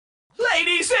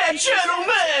Ladies and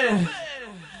gentlemen,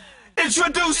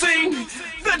 introducing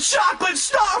the chocolate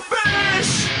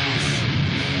starfish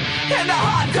and the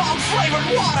hot dog flavored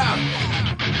water.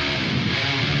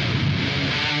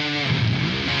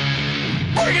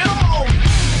 Bring it on!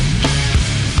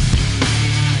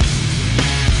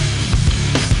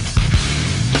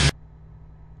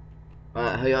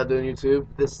 Alright, how y'all doing, YouTube?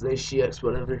 This is HGX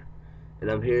whatever,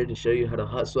 and I'm here to show you how to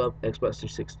hot swap Xbox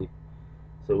 360.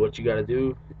 So what you gotta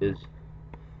do is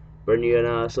burn your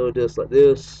ISO disc like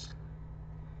this,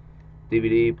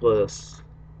 DVD plus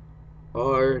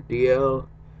RDL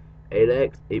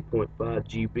 8X 8.5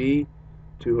 GB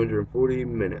 240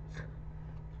 minutes.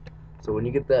 So when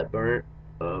you get that burnt,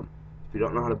 if you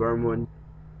don't know how to burn one,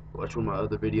 watch one of my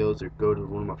other videos or go to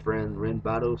one of my friend Ren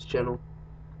Battle's channel,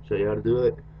 show you how to do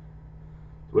it.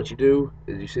 What you do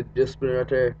is you see the disc spinner right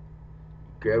there,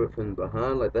 grab it from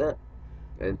behind like that,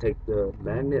 and take the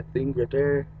magnet thing right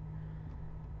there.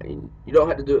 And you don't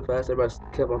have to do it fast. Everybody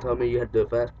kept on telling me you had to do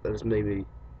it fast, but that just made me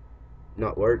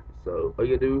not work. So all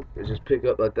you do is just pick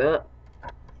up like that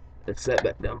and set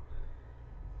back down.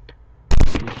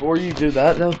 Before you do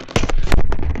that though,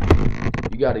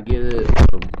 you gotta get it.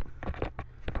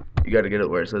 You gotta get it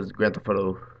where it says Grand Theft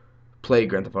Auto, play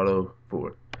Grand Theft Auto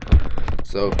 4.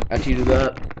 So after you do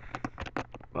that,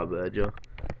 my bad, y'all.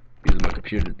 Using my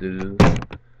computer to do this.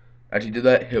 After you do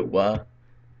that, hit Y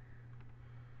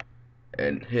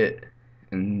and hit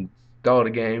install the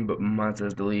game, but mine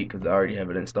says delete because I already have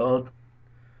it installed.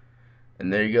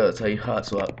 And there you go. That's how you hot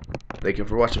swap. Thank you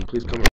for watching. Please comment.